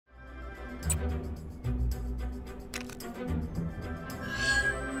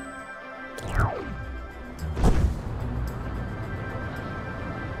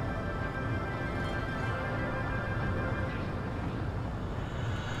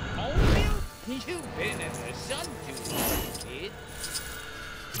You've been in the sun too long, kid.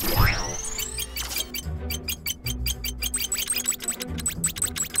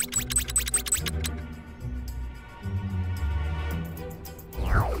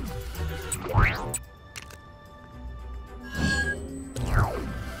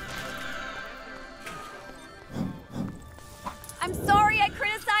 I'm sorry I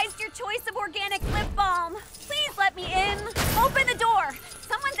criticized your choice of organic lip balm. Please let me in. Open the door.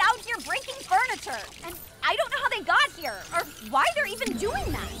 Someone's out here breaking furniture. And I don't know how they got here or why they're even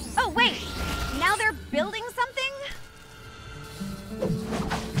doing that. Oh, wait. Now they're building something?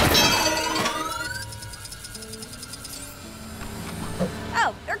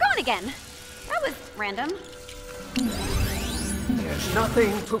 Oh, they're gone again. That was random. There's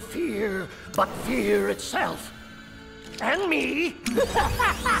nothing to fear but fear itself. And me.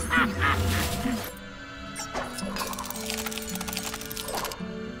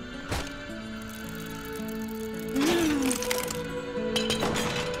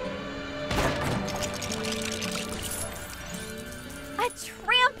 A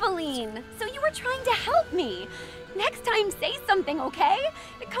trampoline! So you were trying to help me. Next time, say something, okay?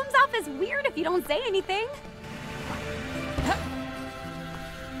 It comes off as weird if you don't say anything.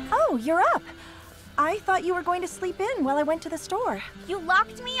 Oh, you're up. I thought you were going to sleep in while I went to the store. You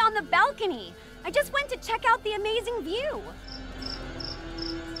locked me on the balcony. I just went to check out the amazing view.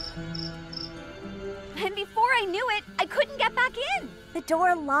 And before I knew it, I couldn't get back in. The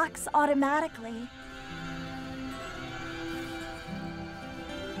door locks automatically.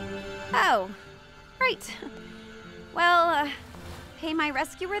 Oh, right. Well, pay my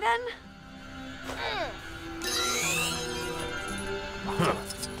rescuer then?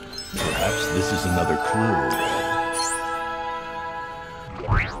 Perhaps this is another clue.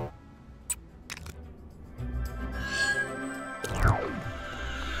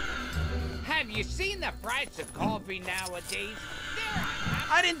 Have you seen the price of coffee nowadays?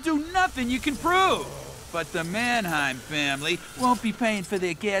 I didn't do nothing you can prove. But the Mannheim family won't be paying for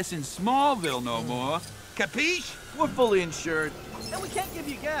their gas in Smallville no more. Capiche? We're fully insured. And we can't give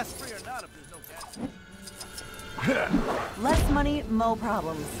you gas, free or not, if there's no gas. Less money, mo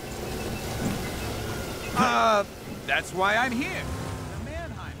problems. That's why I'm here. The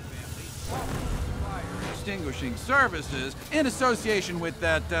Mannheim family offers fire extinguishing services in association with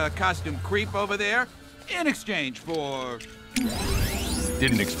that costume creep over there in exchange for...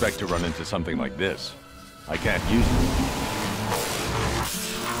 Didn't expect to run into something like this. I can't use it.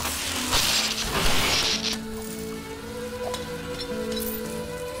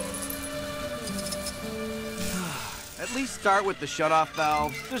 At least start with the shutoff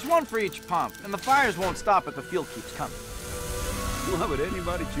valves. There's one for each pump, and the fires won't stop if the fuel keeps coming. Why would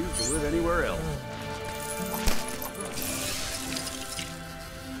anybody choose to live anywhere else?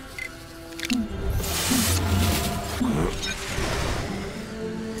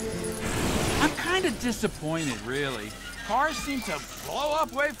 I'm kind of disappointed, really. Cars seem to blow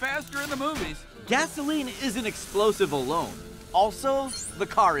up way faster in the movies. Gasoline isn't explosive alone. Also, the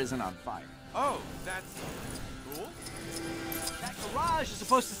car isn't on fire. Oh, that's cool. That garage is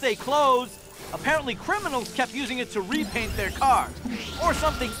supposed to stay closed. Apparently, criminals kept using it to repaint their cars. Or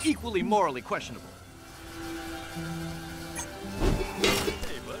something equally morally questionable.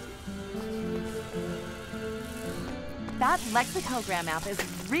 Hey, bud. That lexicogram app is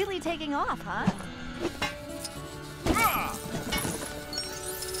really taking off, huh?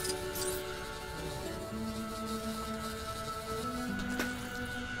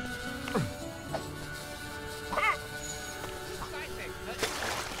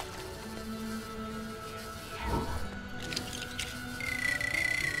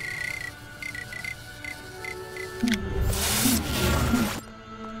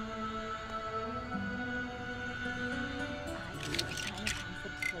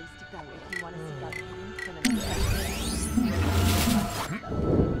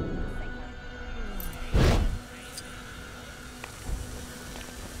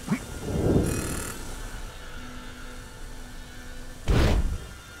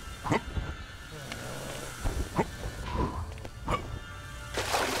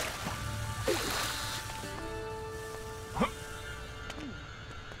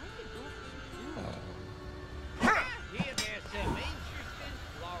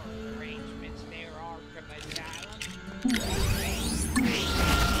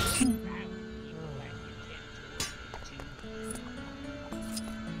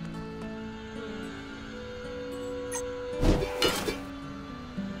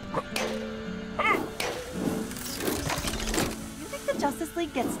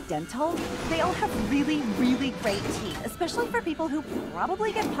 Gets dental. They all have really, really great teeth, especially for people who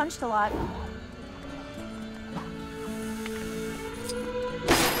probably get punched a lot.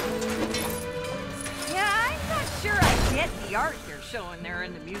 Forget the art they're showing there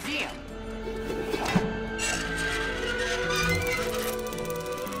in the museum.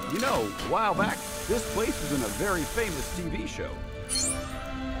 You know, a while back, this place was in a very famous TV show.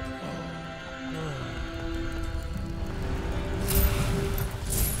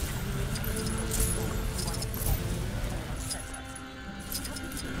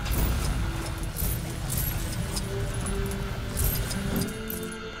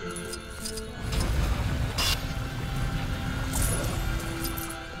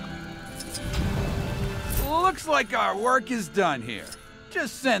 Looks like our work is done here.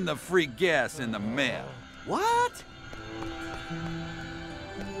 Just send the free gas in the mail. What?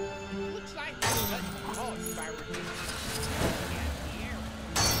 Looks like we're caused by Retribution.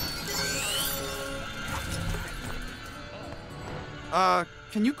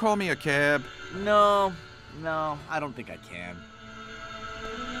 Can you call me a cab? No, I don't think I can.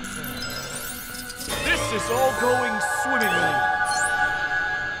 This is all going swimmingly.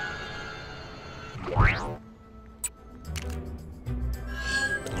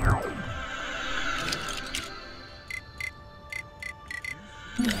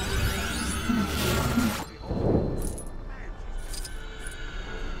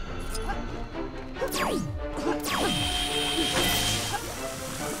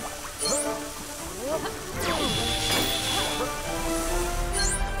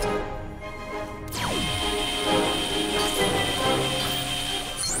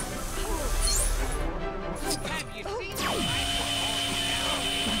 Have you seen the lights of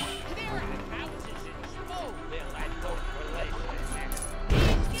Harley? They're in the houses in Smallville at Retribution.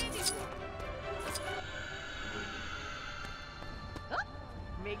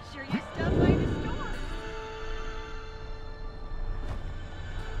 Make sure you stop by the store.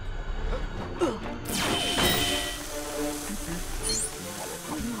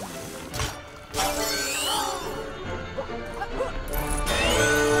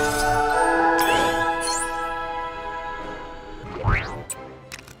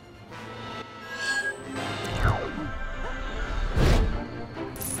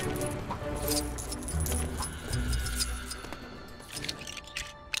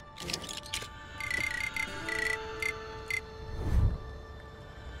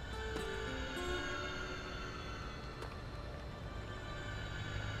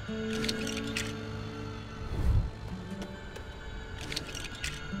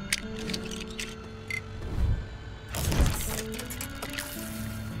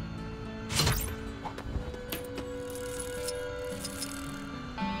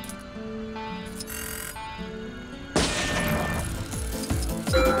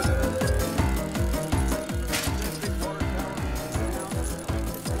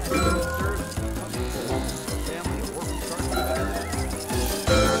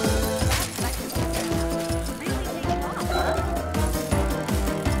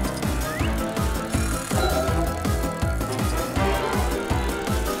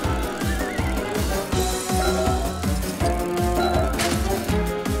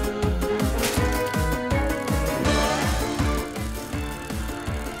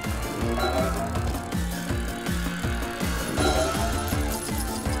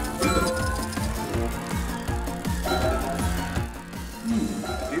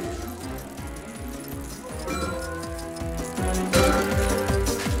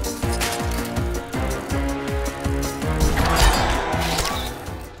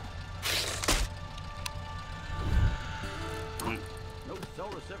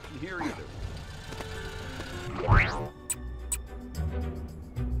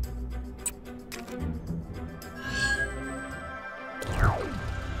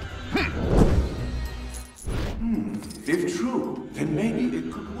 If true, then maybe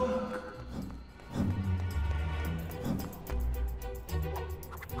it could work.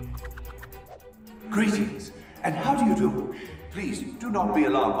 Greetings, and how do you do? Please do not be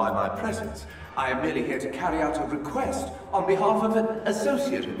alarmed by my presence. I am merely here to carry out a request on behalf of an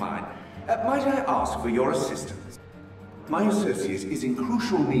associate of mine. Might I ask for your assistance? My associate is in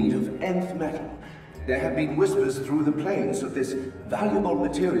crucial need of nth metal. There have been whispers through the plains of this valuable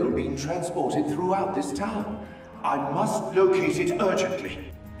material being transported throughout this town. I must locate it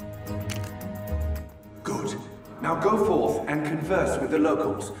urgently. Good. Now go forth and converse with the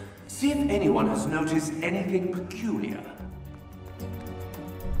locals. See if anyone has noticed anything peculiar.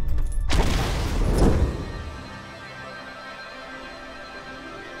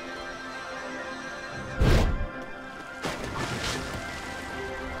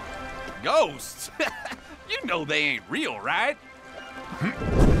 Ghosts? You know they ain't real, right?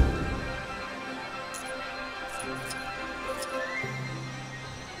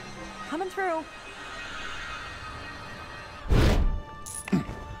 Coming through.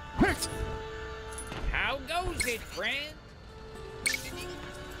 How goes it, friend?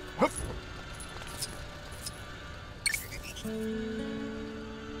 Come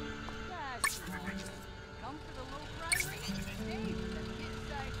for the low fry rate today with the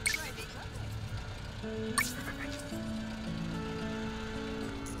kid-sized private It's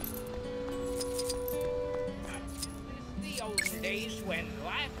the olden days when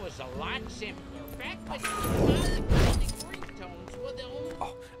life was a lot simpler. Back when ringtones were the only...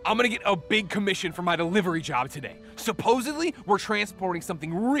 Oh, I'm gonna get a big commission for my delivery job today. Supposedly, we're transporting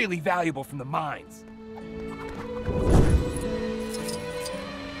something really valuable from the mines.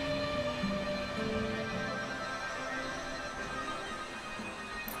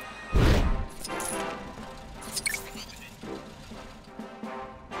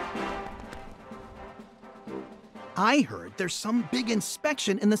 I heard there's some big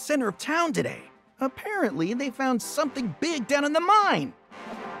inspection in the center of town today. Apparently, they found something big down in the mine.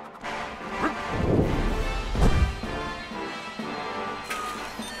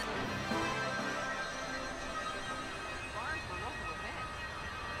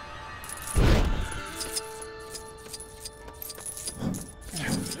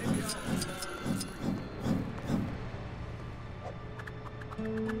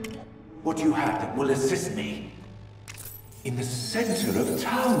 What do you have that will assist me? In the center of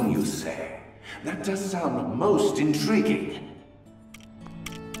town, you say? That does sound most intriguing.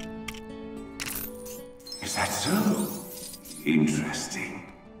 Is that so?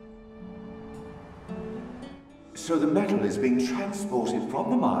 Interesting. So the metal is being transported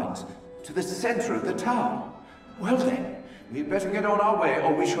from the mines to the center of the town. Well then, we'd better get on our way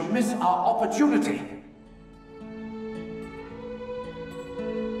or we shall miss our opportunity.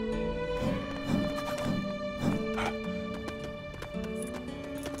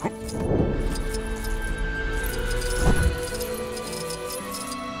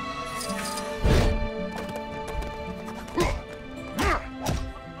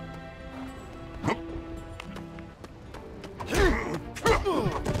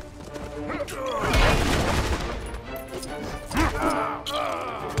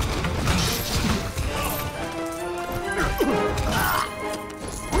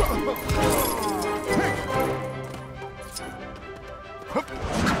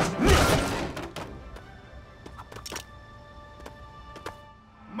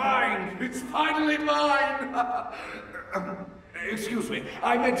 Mine! It's finally mine! Excuse me,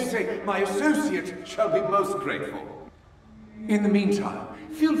 I meant to say my associate shall be most grateful. In the meantime,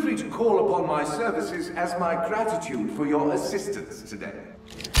 feel free to call upon my services as my gratitude for your assistance today.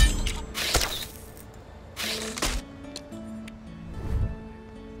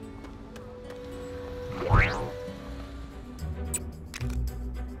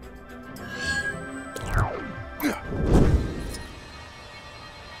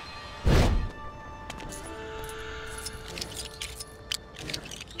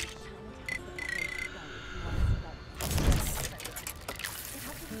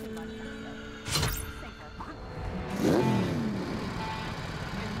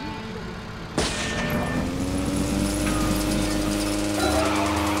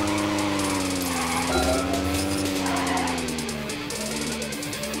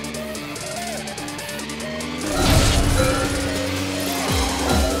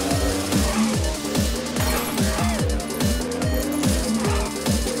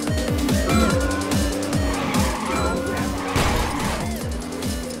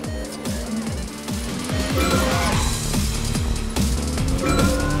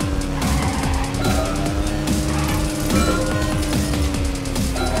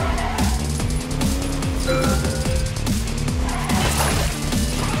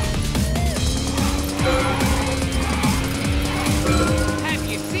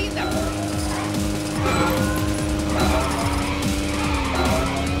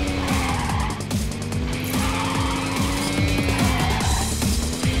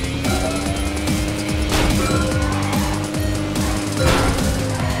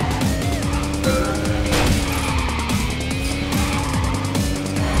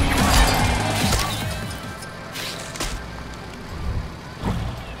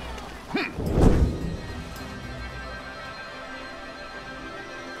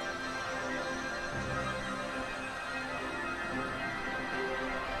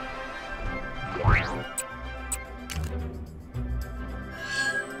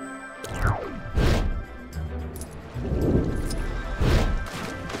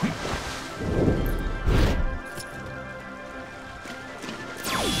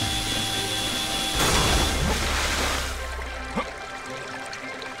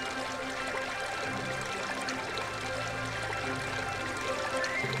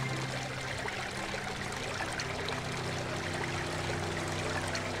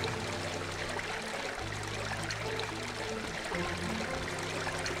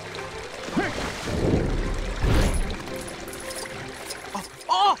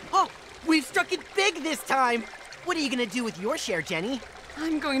 This time, what are you gonna do with your share, Jenny?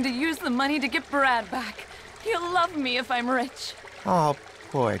 I'm going to use the money to get Brad back. He'll love me if I'm rich. Oh,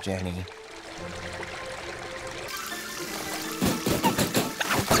 poor Jenny.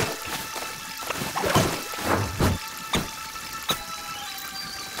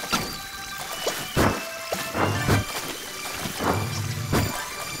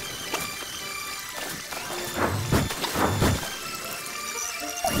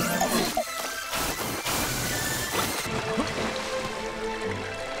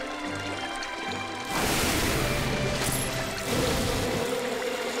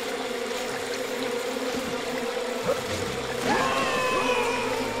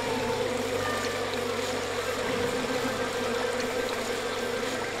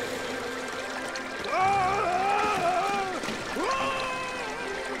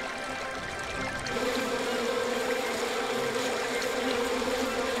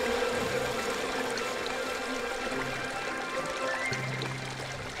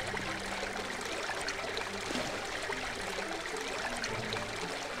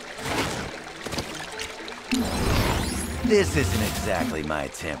 This isn't exactly my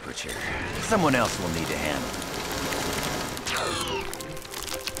temperature. Someone else will need to handle it.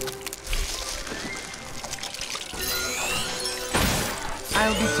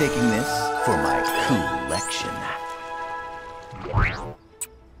 I'll be taking this for my collection.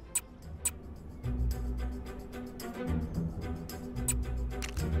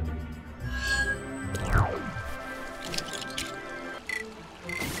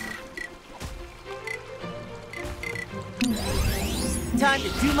 Time to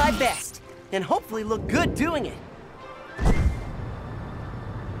do my best, and hopefully look good doing it.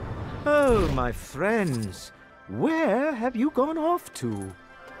 Oh, my friends, where have you gone off to?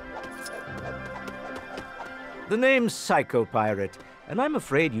 The name's Psycho Pirate, and I'm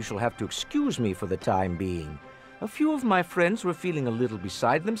afraid you shall have to excuse me for the time being. A few of my friends were feeling a little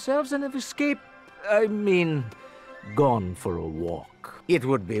beside themselves and have escaped, gone for a walk. It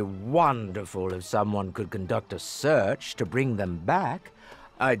would be wonderful if someone could conduct a search to bring them back.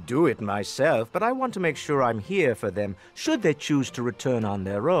 I'd do it myself, but I want to make sure I'm here for them, should they choose to return on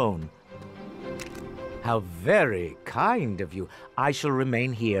their own. How very kind of you. I shall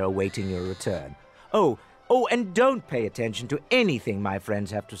remain here awaiting your return. Oh, and don't pay attention to anything my friends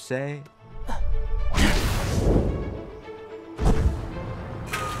have to say.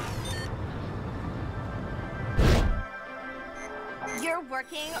 You're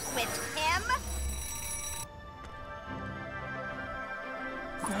working with him?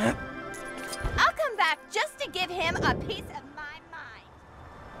 I'll come back just to give him a piece of my mind.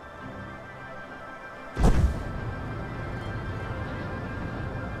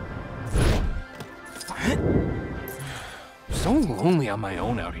 So lonely on my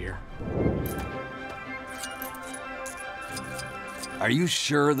own out here. Are you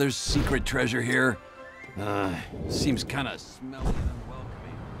sure there's secret treasure here? Seems kind of smelly and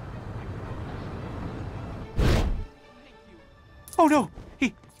unwelcoming. Oh no!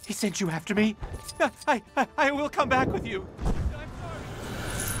 He sent you after me. I will come back with you.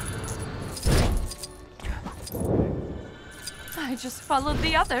 I just followed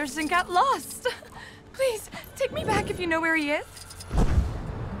the others and got lost. Please, take me back if you know where he is.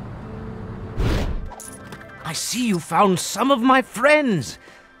 I see you found some of my friends.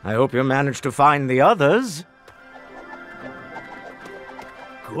 I hope you managed to find the others.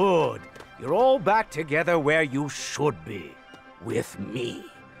 Good. You're all back together where you should be. With me.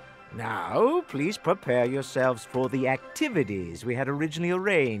 Now, please prepare yourselves for the activities we had originally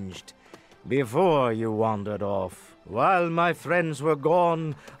arranged. Before you wandered off, while my friends were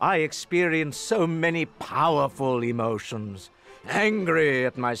gone, I experienced so many powerful emotions. Angry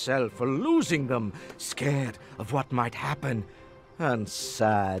at myself for losing them, scared of what might happen, and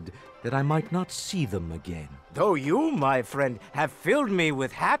sad that I might not see them again. Though you, my friend, have filled me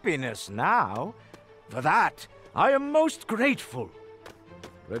with happiness now. For that, I am most grateful.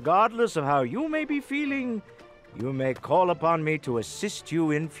 Regardless of how you may be feeling, you may call upon me to assist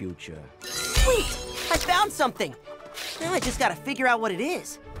you in future. Sweet! I found something! Now I just gotta figure out what it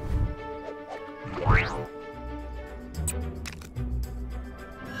is.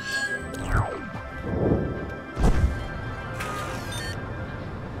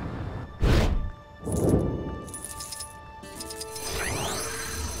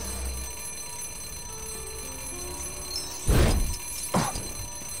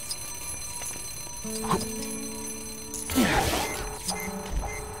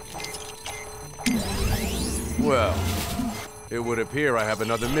 Well, it would appear I have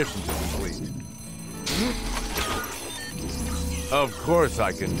another mission to complete. Of course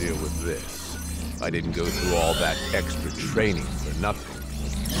I can deal with this. I didn't go through all that extra training for nothing.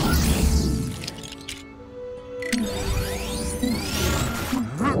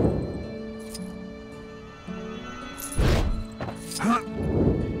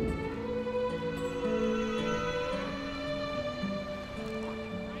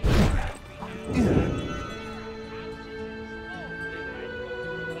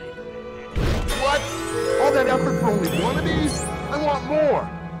 What? All that effort for only one of these? I want more!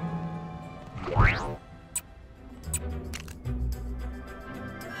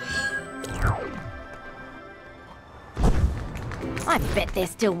 I bet they're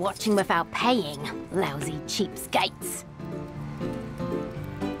still watching without paying. Lousy cheapskates.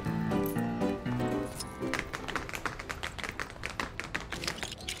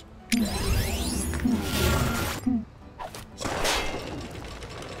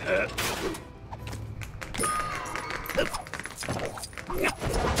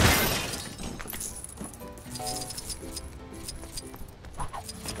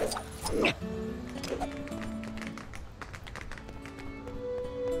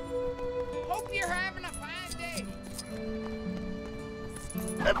 Hope you're having a fine day.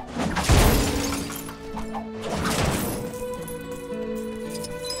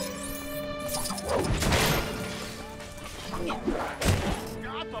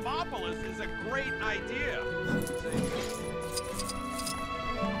 Gothamopolis is a great idea.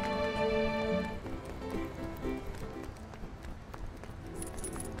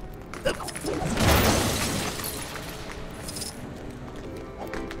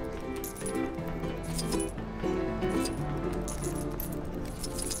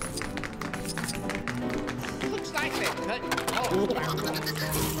 Looks like they're cutting off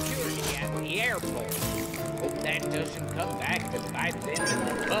security at the airport. Hope that doesn't come back to bite them in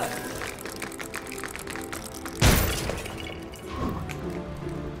the butt.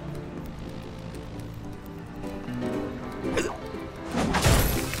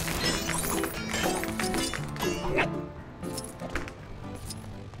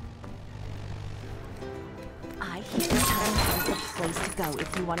 I hear Hijinks is the place to go if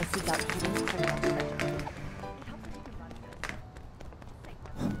you want to seek out hidden criminal treasure.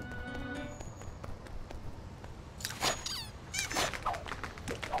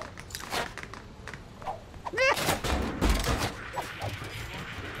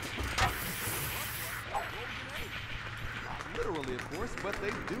 Literally, of course, but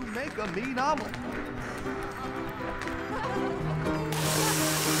they do make a mean omelet.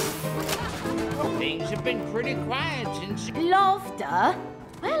 Things have been pretty quiet since... Laughter?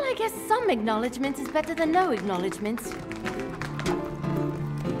 Well, I guess some acknowledgement is better than no acknowledgement.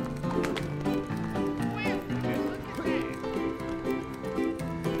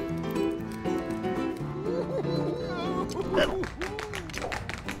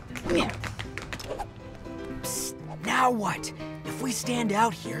 Psst, now what? If we stand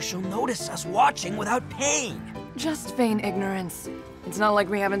out here, she'll notice us watching without paying. Just feign ignorance. It's not like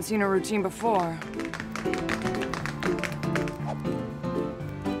we haven't seen her routine before.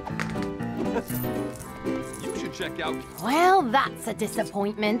 You should check out... Well, that's a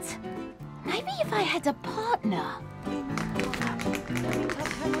disappointment. Maybe if I had a partner.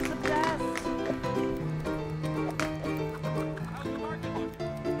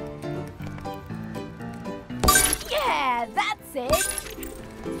 Yeah, that's it.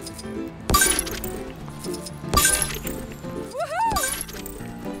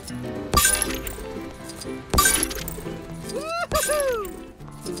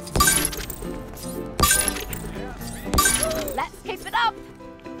 Let's keep it up.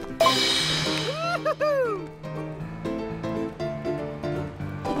 That's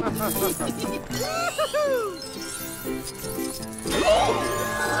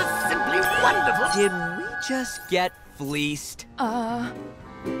simply wonderful! Did we just get fleeced?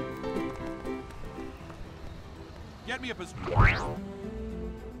 Get me a position.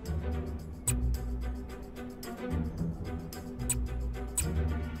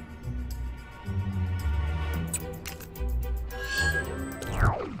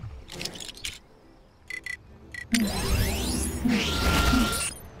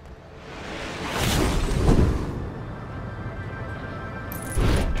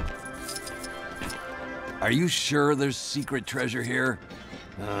 Are you sure there's secret treasure here?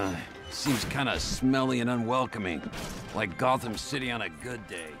 Seems kind of smelly and unwelcoming. Like Gotham City on a good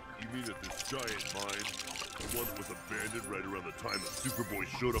day. You mean at this giant mine? The one that was abandoned right around the time that Superboy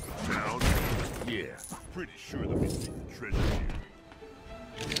showed up in town? Yeah, pretty sure there'll be secret treasure here.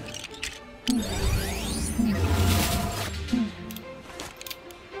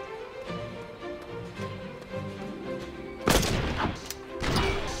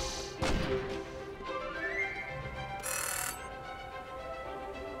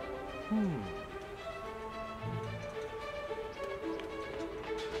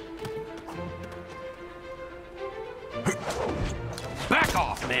 Back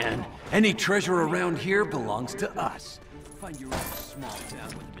off, man! Any treasure around here belongs to us. Find your own small town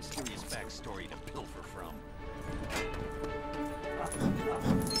with a mysterious backstory to pilfer from.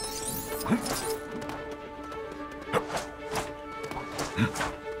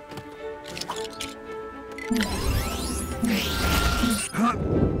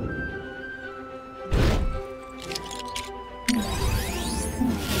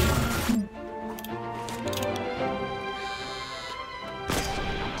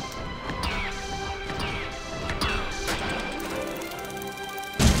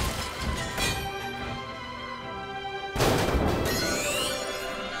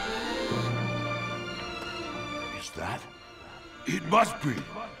 It must be!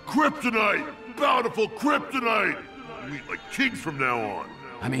 Kryptonite! Bountiful Kryptonite! We eat like kings from now on.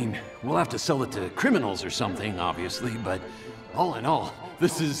 I mean, we'll have to sell it to criminals or something, obviously, but all in all,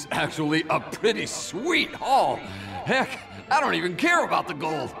 this is actually a pretty sweet haul. Heck, I don't even care about the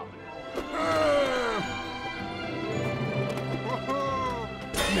gold.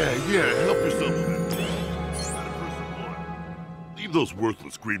 Yeah, help yourself. Leave those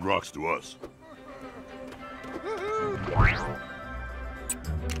worthless green rocks to us.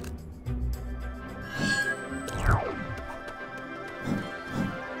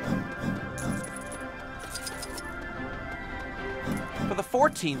 For the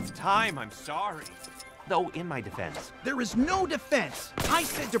 14th time, I'm sorry. Though, in my defense. There is no defense. I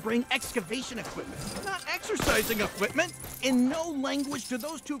said to bring excavation equipment, not exercising equipment. In no language do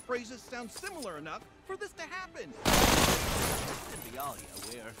those two phrases sound similar enough for this to happen.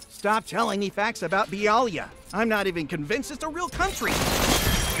 Stop telling me facts about Bialya. I'm not even convinced it's a real country.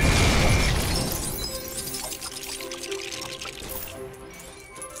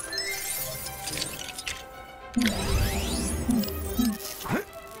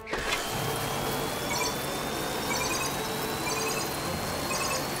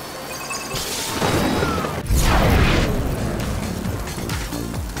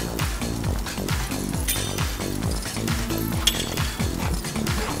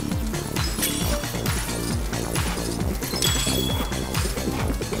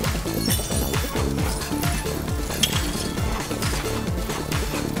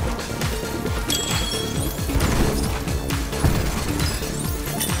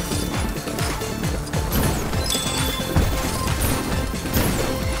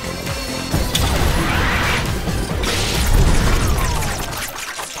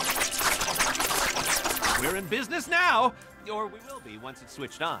 Business now, or we will be once it's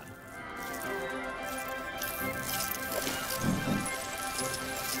switched on.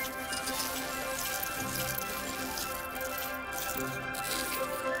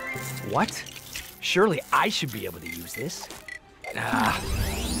 What? Surely I should be able to use this. Ah.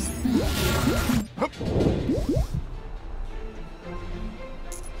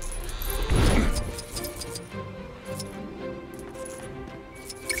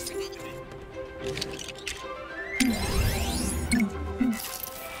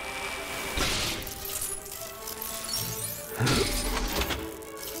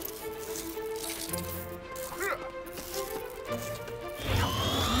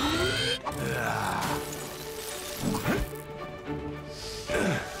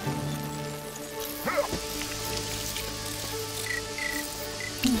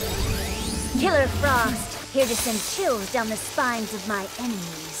 Killer Frost, here to send chills down the spines of my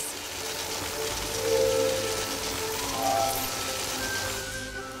enemies.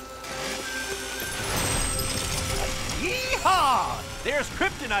 Yeehaw! There's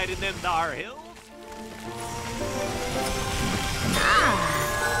kryptonite in them thar hills.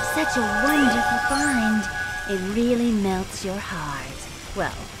 Ah, such a wonderful find. It really melts your heart.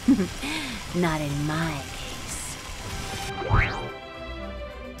 Well, not in my case.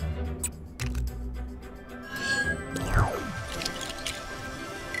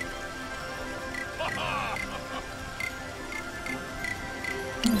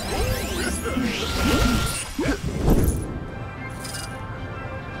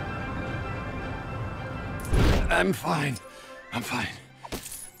 I'm fine. I'm fine.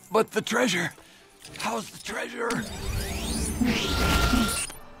 But the treasure? How's the treasure?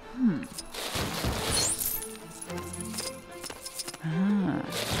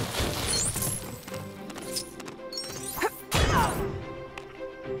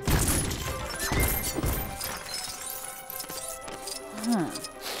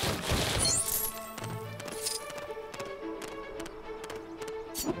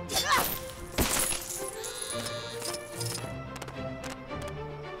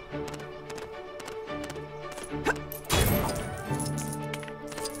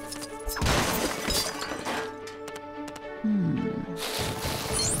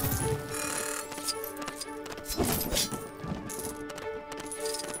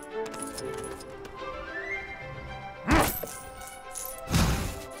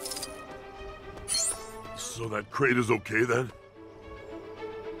 So that crate is okay then?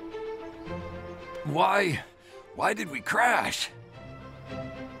 Why did we crash?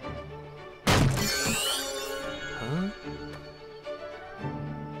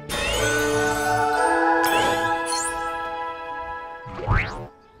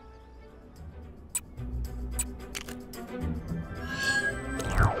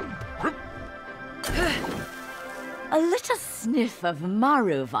 Huh? A little sniff of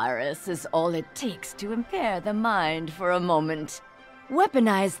Maru virus is all it takes to impair the mind for a moment.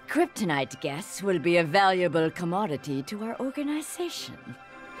 Weaponized kryptonite gas will be a valuable commodity to our organization.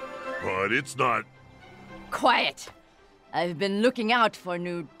 But it's not... Quiet! I've been looking out for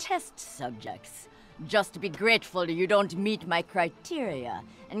new test subjects. Just be grateful you don't meet my criteria,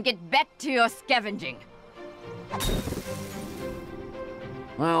 and get back to your scavenging.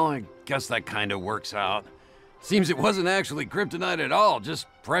 Well, I guess that kind of works out. Seems it wasn't actually kryptonite at all, just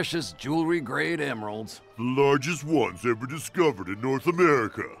precious jewelry-grade emeralds. The largest ones ever discovered in North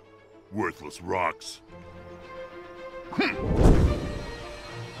America. Worthless rocks.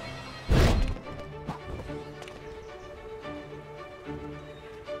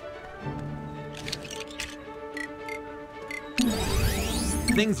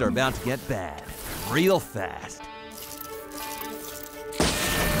 Things are about to get bad, real fast.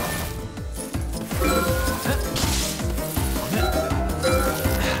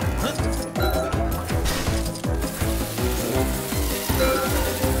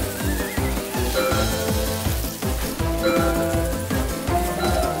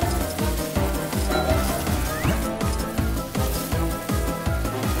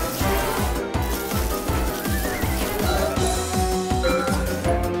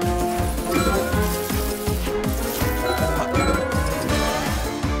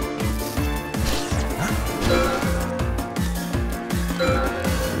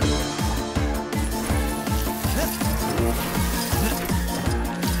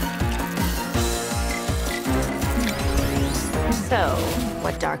 So,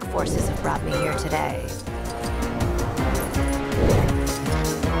 what dark forces have brought me here today?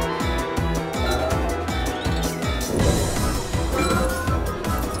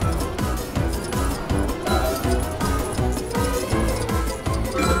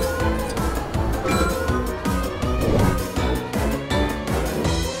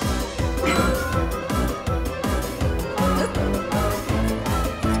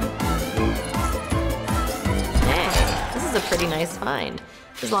 Pretty nice find,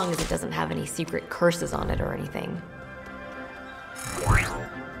 as long as it doesn't have any secret curses on it or anything.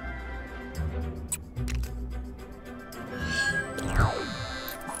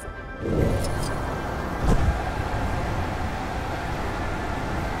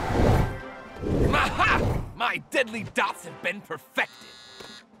 Aha! My deadly dots have been perfected.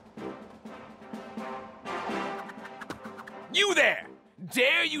 You there!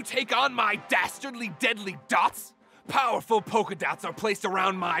 Dare you take on my dastardly deadly dots? Powerful polka dots are placed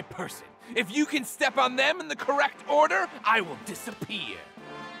around my person. If you can step on them in the correct order, I will disappear.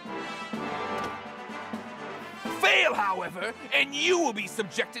 Fail, however, and you will be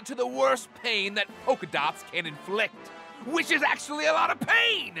subjected to the worst pain that polka dots can inflict, which is actually a lot of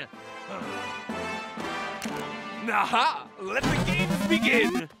pain! Aha! Let the games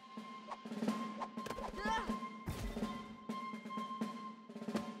begin!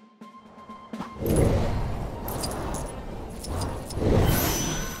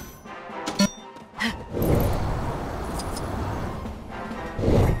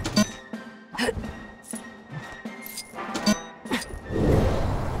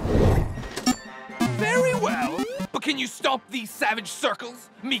 Very well, but can you stomp these savage circles?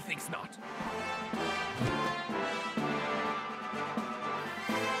 Methinks not.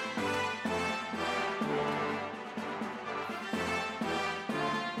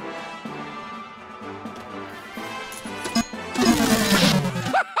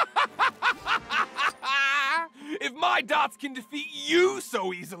 If my dots can defeat you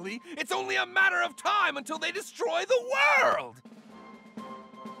so easily, it's only a matter of time until they destroy the world!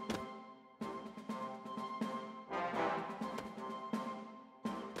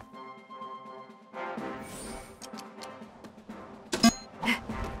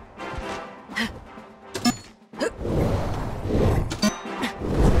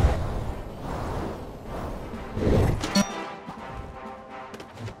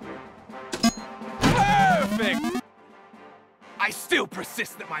 I still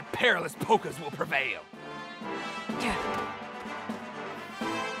persist that my perilous polkas will prevail.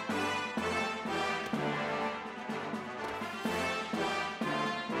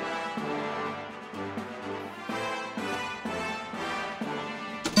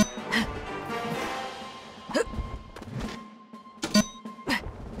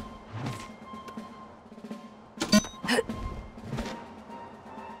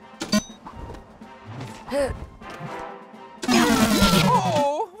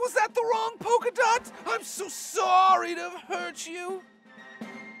 Oh, was that the wrong polka dot? I'm so sorry to have hurt you.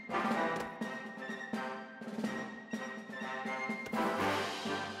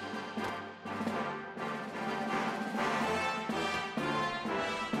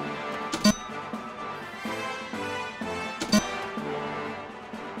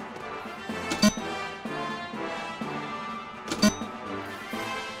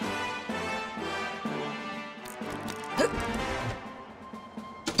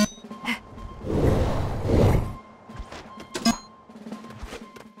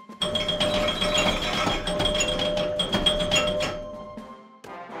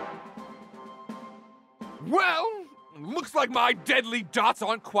 Well, looks like my deadly dots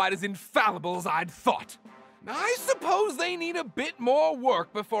aren't quite as infallible as I'd thought. I suppose they need a bit more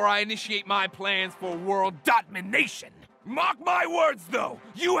work before I initiate my plans for world domination. Mark my words, though,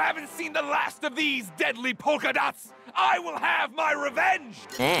 you haven't seen the last of these deadly polka dots. I will have my revenge!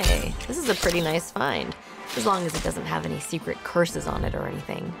 Hey, this is a pretty nice find, as long as it doesn't have any secret curses on it or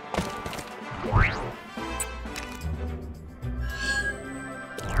anything.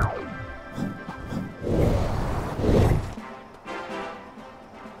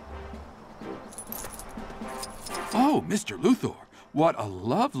 Oh, Mr. Luthor, what a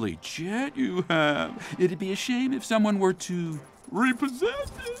lovely jet you have. It'd be a shame if someone were to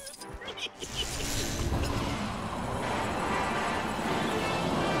repossess it.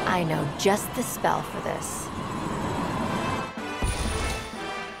 I know just the spell for this.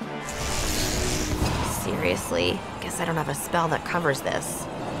 Seriously, guess I don't have a spell that covers this.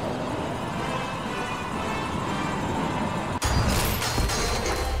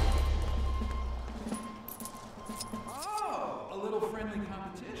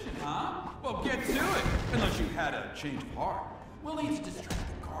 Well, get to it, unless you had a change of heart. We'll each distract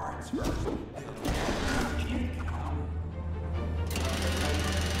the guards first.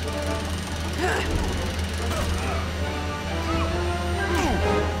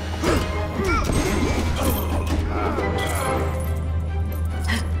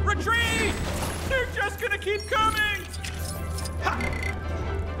 Retreat! They're just gonna keep coming!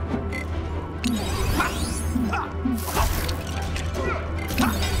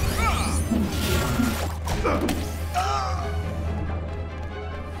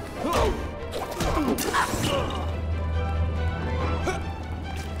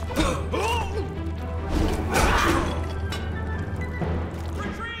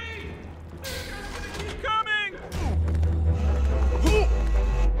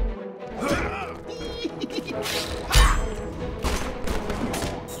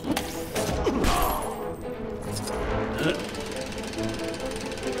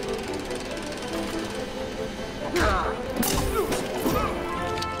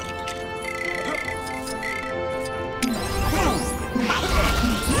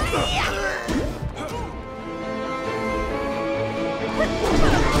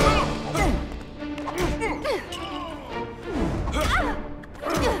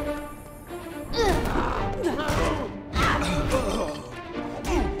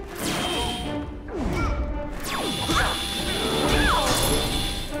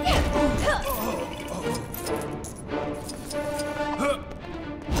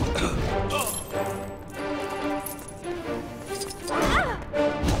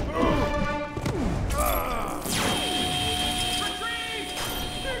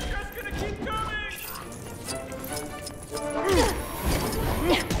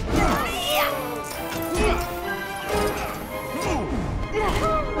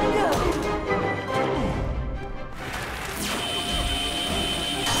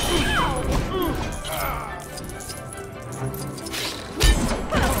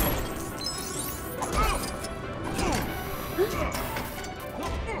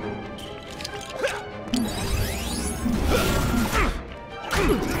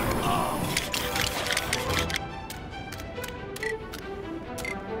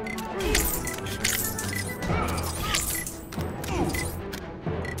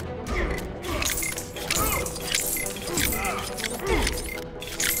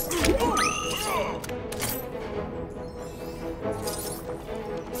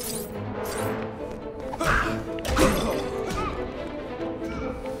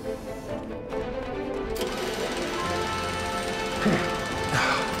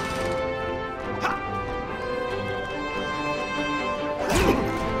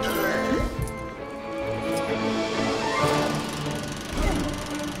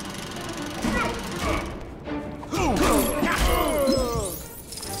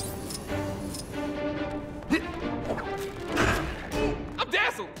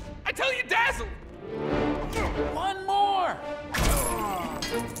 I tell you, dazzle! One more!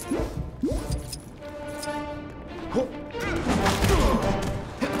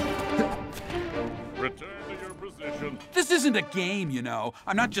 Return to your position. This isn't a game, you know.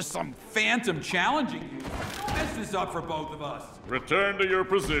 I'm not just some phantom challenging you. Mess this up for both of us. Return to your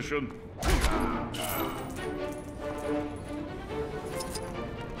position.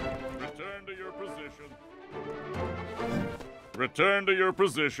 Return to your position. Return to your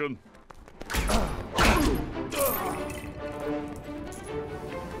position.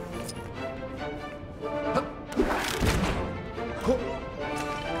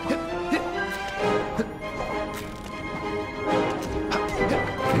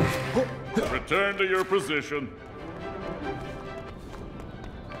 Return to your position.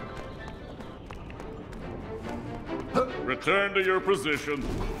 Return to your position.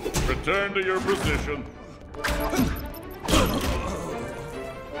 Return to your position.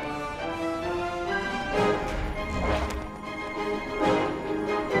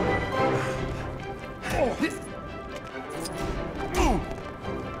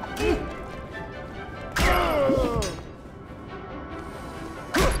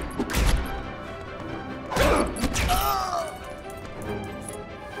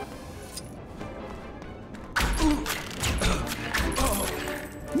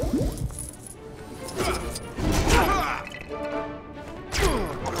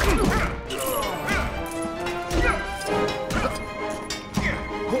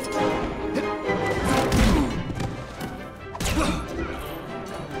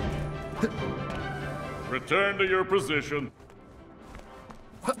 Return to your position.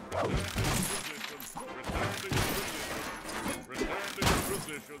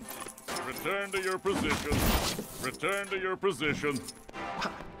 Return to your position. Return to your position.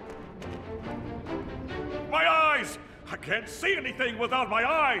 My eyes! I can't see anything without my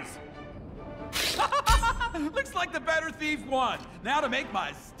eyes! Looks like the better thief won. Now to make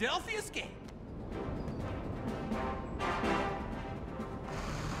my stealthy escape.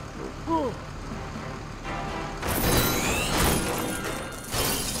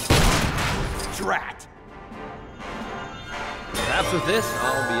 Drat! Perhaps with this,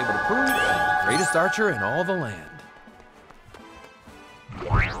 I'll be able to prove I'm the greatest archer in all the land.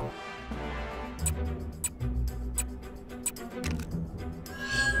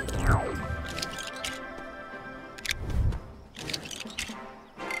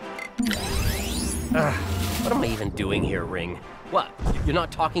 What am I even doing here, Ring? What? You're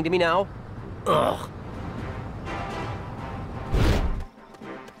not talking to me now? Ugh.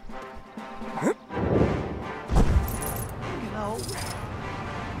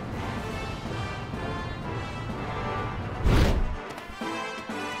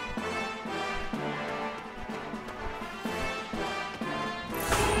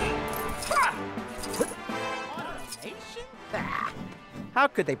 How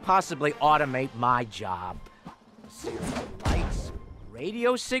could they possibly automate my job? A series of lights,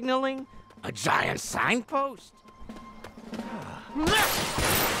 radio signaling, a giant signpost?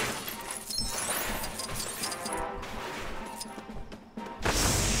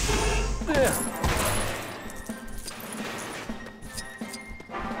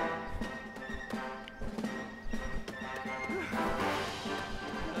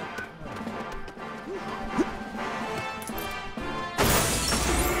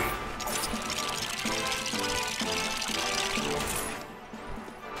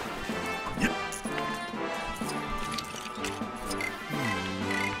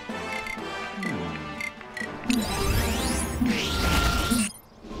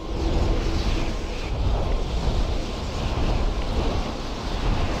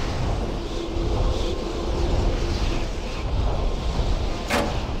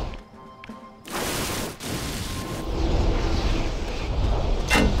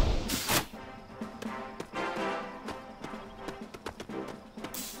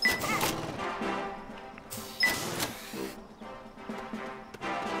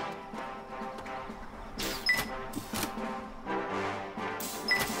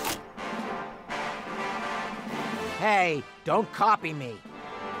 Hey, don't copy me.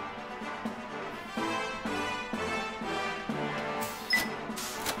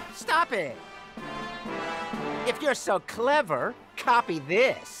 Stop it. If you're so clever, copy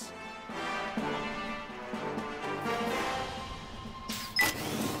this.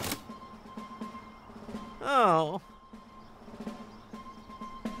 Oh.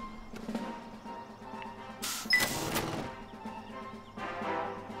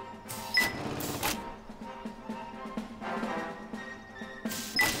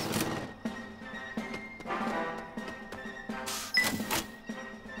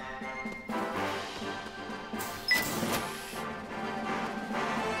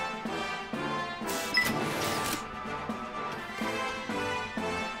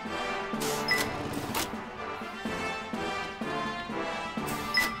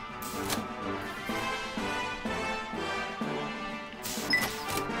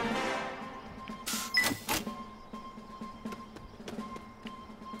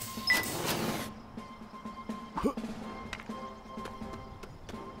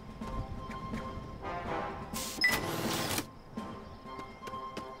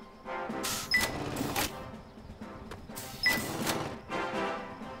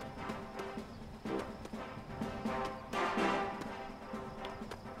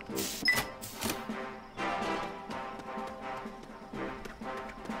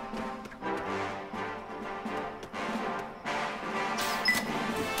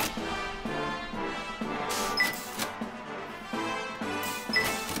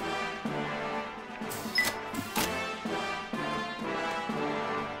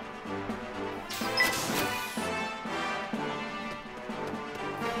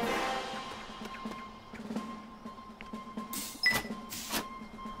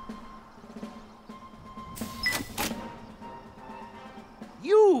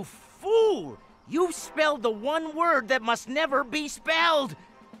 spelled the one word that must never be spelled.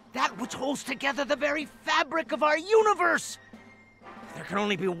 That which holds together the very fabric of our universe. There can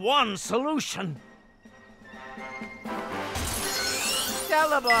only be one solution. Tell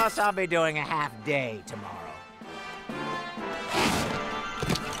the boss I'll be doing a half day tomorrow.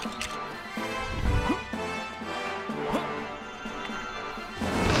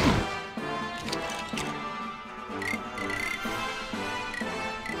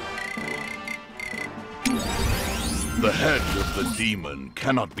 The head of the demon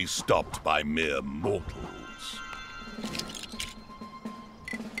cannot be stopped by mere mortals.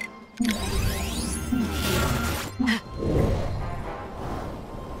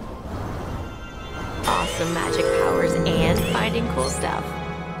 Awesome magic powers and finding cool stuff.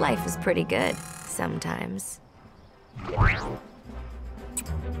 Life is pretty good sometimes.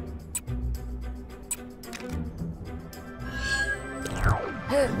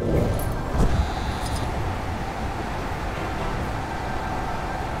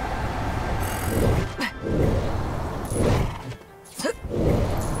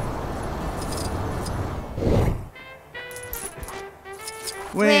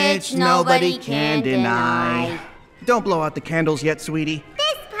 Which nobody can deny. Don't blow out the candles yet, sweetie.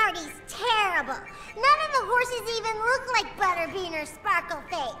 This party's terrible. None of the horses even look like Butterbean or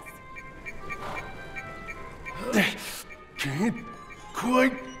Sparkleface. Can't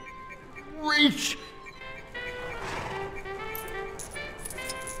quite reach.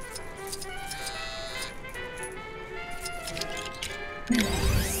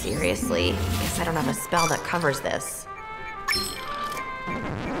 Seriously, guess I don't have a spell that covers this.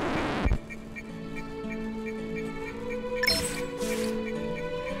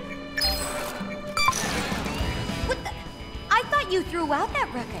 You threw out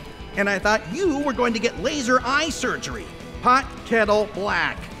that record. And I thought you were going to get laser eye surgery. Pot, kettle,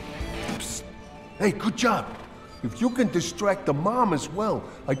 black. Psst. Hey, good job. If you can distract the mom as well,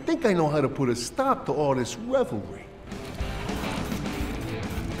 I think I know how to put a stop to all this revelry.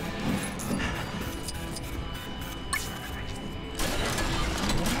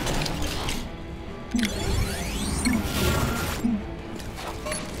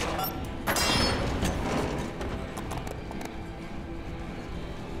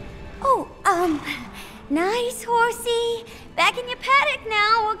 Nice, horsey. Back in your paddock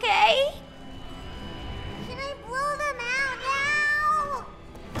now, okay? Can I blow them out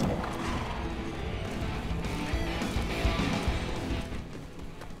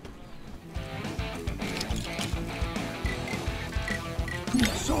now?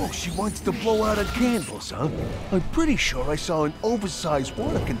 So, she wants to blow out her candles, huh? I'm pretty sure I saw an oversized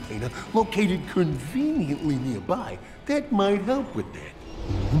water container located conveniently nearby. That might help with that.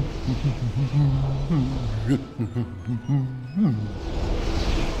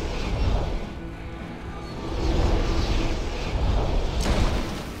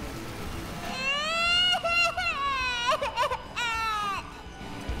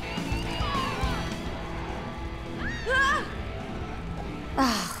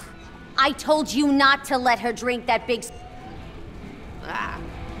 I told you not to let her drink that big...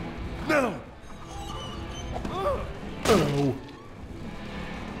 No! Oh! No!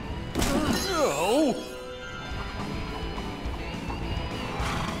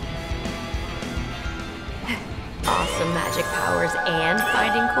 Awesome magic powers and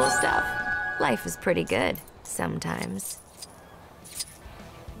finding cool stuff. Life is pretty good sometimes.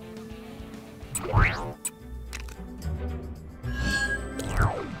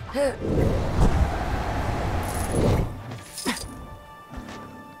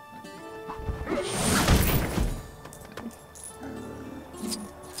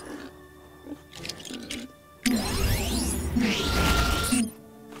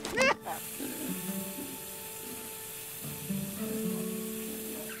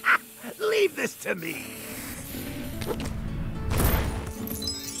 Leave this to me.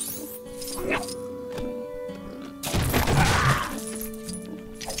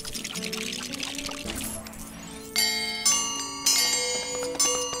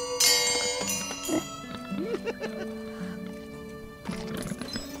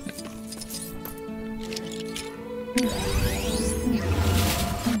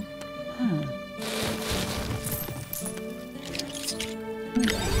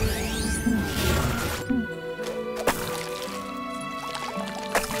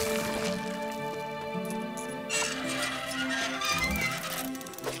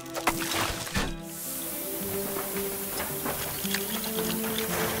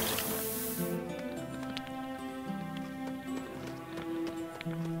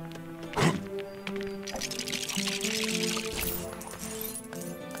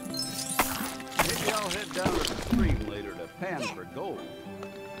 run for gold.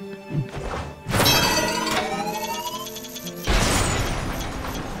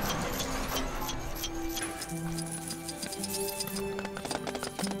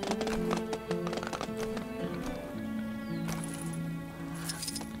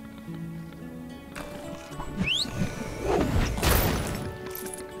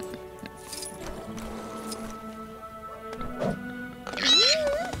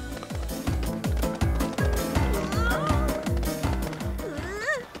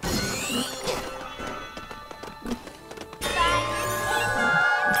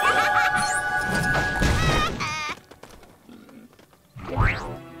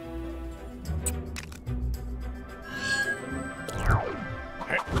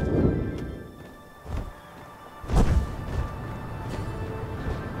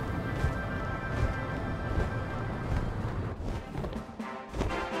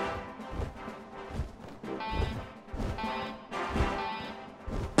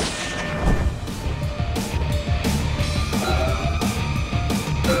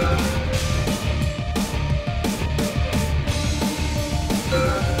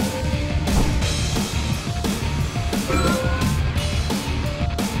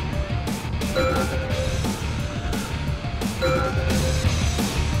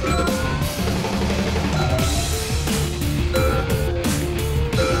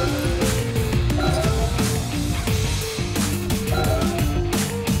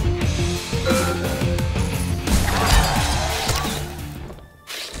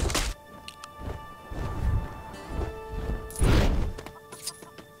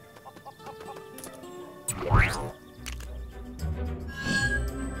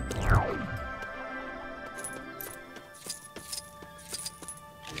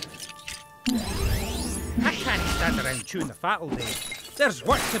 I can't stand around chewing the fat all day. There's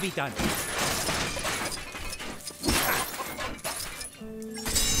work to be done.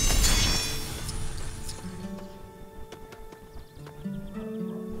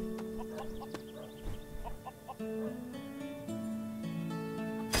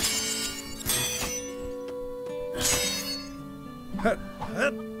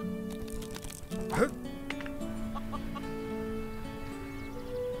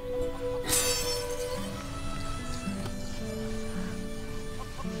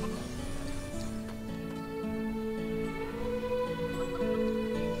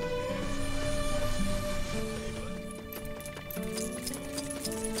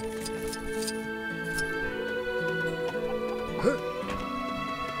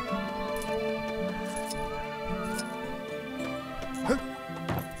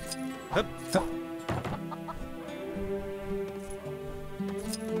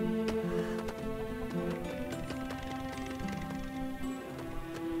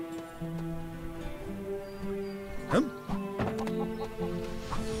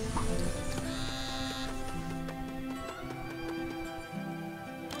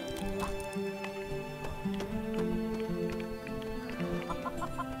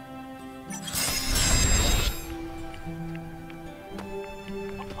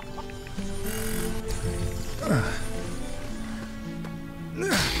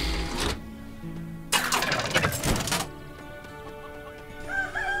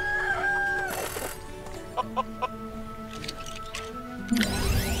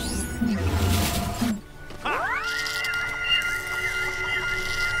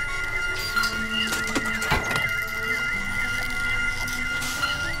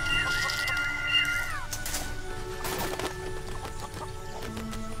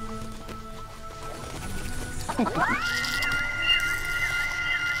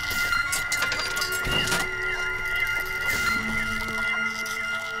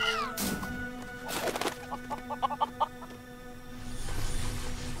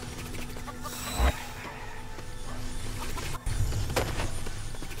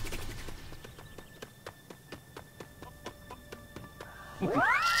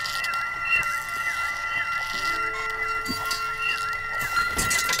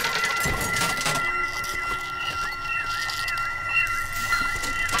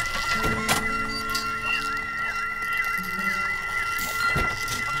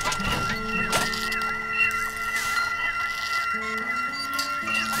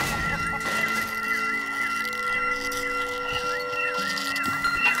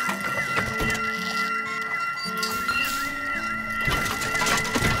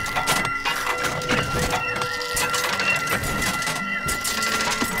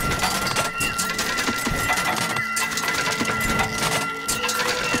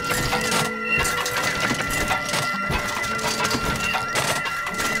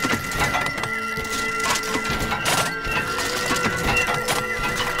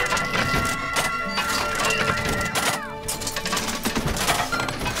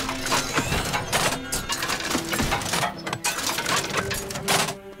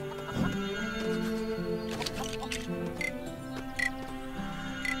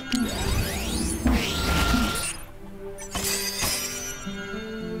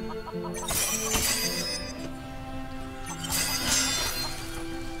 Oh,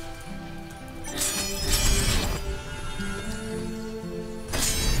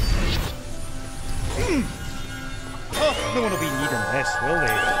 no one will be needing this, will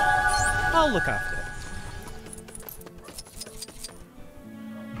they? I'll look after it.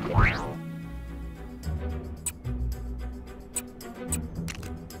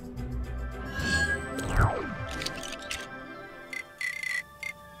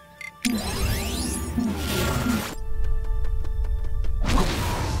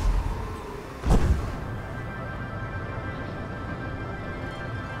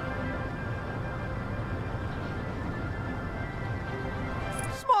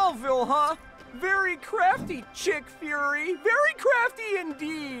 Smallville, huh? Very crafty, Chick Fury. Very crafty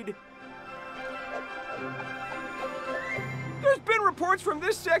indeed. There's been reports from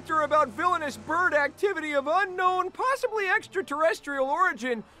this sector about villainous bird activity of unknown, possibly extraterrestrial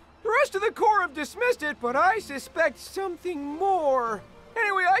origin. The rest of the Corps have dismissed it, but I suspect something more.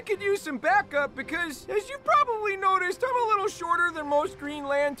 Anyway, I could use some backup because, as you've probably noticed, I'm a little shorter than most Green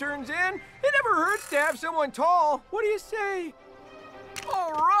Lanterns, and it never hurts to have someone tall. What do you say?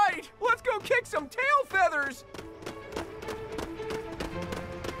 All right, let's go kick some tail feathers.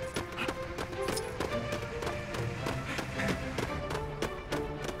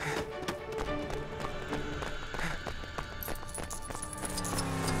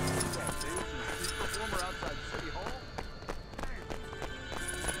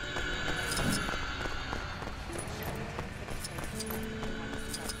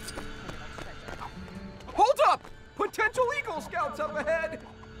 Hold up! Potential Eagle Scouts up ahead!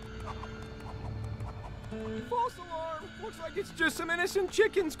 False alarm! Looks like it's just some innocent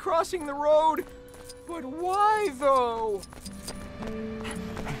chickens crossing the road. But why, though?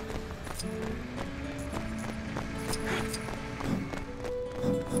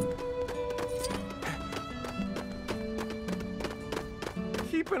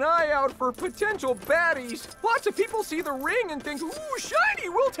 Keep an eye out for potential baddies. Lots of people see the ring and think, ooh, shiny,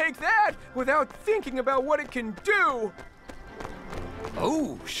 we'll take that, without thinking about what it can do.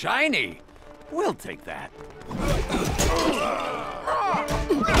 Oh, shiny. We'll take that.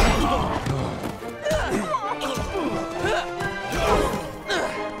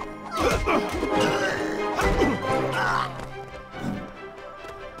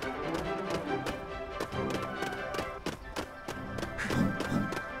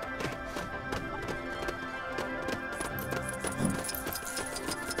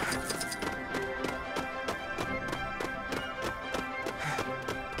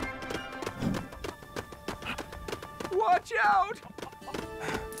 Watch out!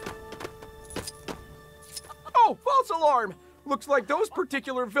 Oh, false alarm! Looks like those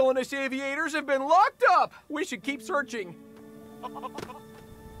particular villainous aviators have been locked up! We should keep searching.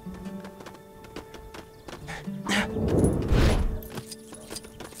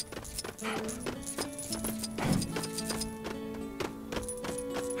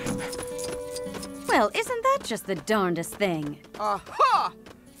 Well, isn't that just the darndest thing? Aha!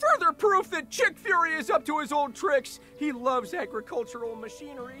 Further proof that Chick Fury is up to his old tricks. He loves agricultural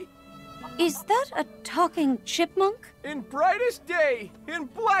machinery. Is that a talking chipmunk? In brightest day, in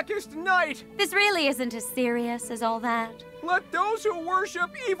blackest night. This really isn't as serious as all that. Let those who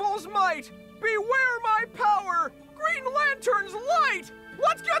worship evil's might beware my power! Green Lantern's light!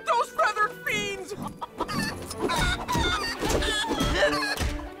 Let's get those feathered fiends!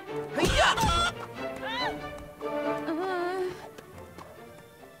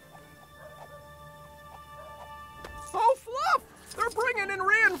 Oh, Fluff! They're bringing in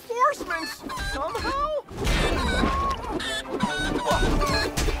reinforcements! Somehow?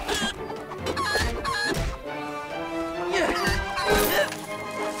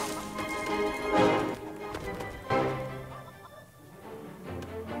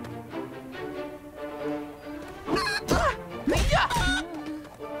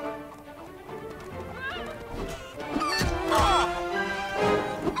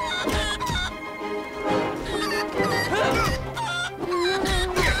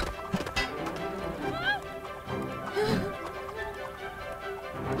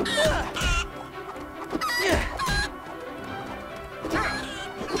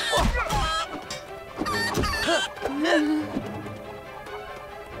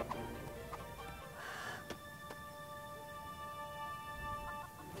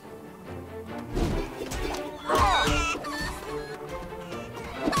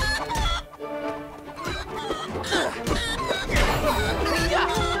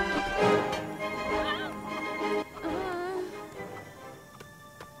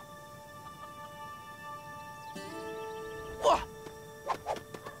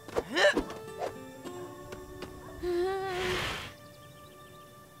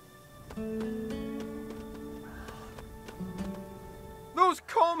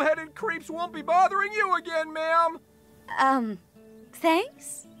 wolf-headed creeps won't be bothering you again, ma'am.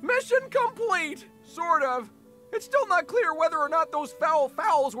 Thanks? Mission complete, sort of. It's still not clear whether or not those foul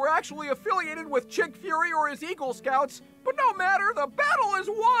fowls were actually affiliated with Chick Fury or his Eagle Scouts, but no matter, the battle is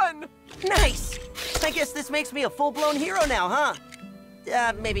won! Nice! I guess this makes me a full-blown hero now,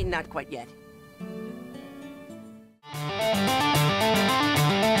 huh? Maybe not quite yet.